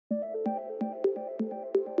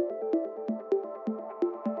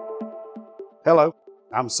Hello,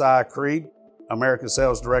 I'm Cy Creed, American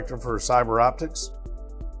Sales Director for CyberOptics.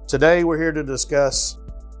 Today we're here to discuss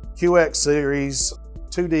QX Series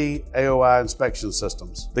 2D AOI inspection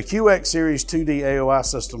systems. The QX Series 2D AOI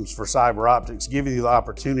systems for CyberOptics give you the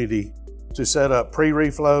opportunity to set up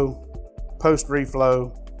pre-reflow,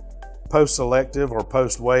 post-reflow, post-selective or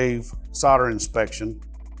post-wave solder inspection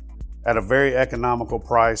at a very economical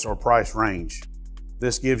price or price range.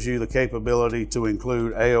 This gives you the capability to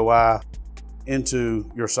include AOI into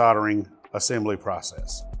your soldering assembly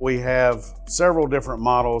process. We have several different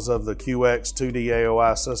models of the QX 2D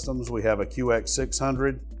AOI systems. We have a QX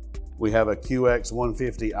 600, we have a QX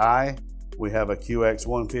 150i, we have a QX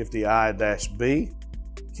 150i-B,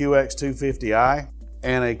 QX 250i,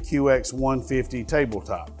 and a QX 150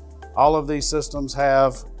 tabletop. All of these systems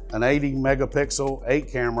have an 80 megapixel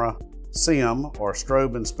 8 camera SIM or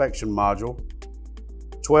Strobed Inspection Module,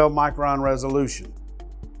 12 micron resolution.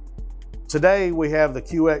 Today we have the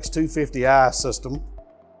QX 250i system,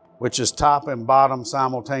 which is top and bottom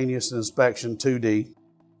simultaneous inspection 2D.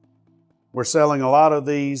 We're selling a lot of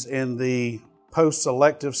these in the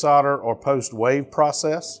post-selective solder or post-wave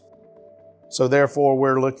process. So therefore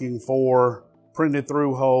we're looking for printed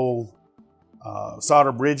through hole,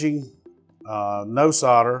 solder bridging, no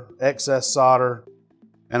solder, excess solder,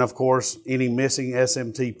 and of course any missing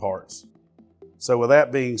SMT parts. So with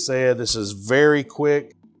that being said, this is very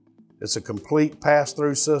quick. It's a complete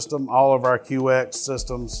pass-through system. All of our QX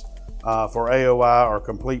systems for AOI are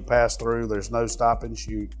complete pass-through. There's no stop and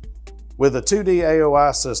shoot. With the 2D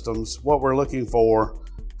AOI systems, what we're looking for: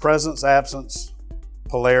 presence, absence,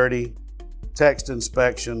 polarity, text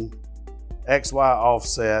inspection, XY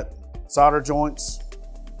offset, solder joints,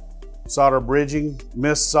 solder bridging,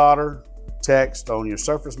 missed solder, text on your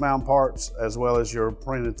surface mount parts, as well as your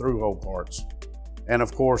printed through hole parts. And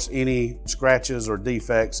of course, any scratches or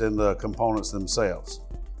defects in the components themselves.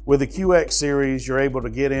 With the QX series, you're able to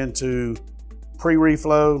get into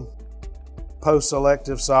pre-reflow,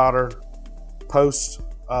 post-selective solder,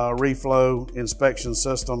 post-reflow inspection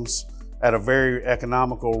systems at a very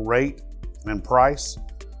economical rate and price.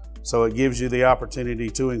 So it gives you the opportunity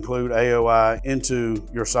to include AOI into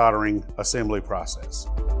your soldering assembly process.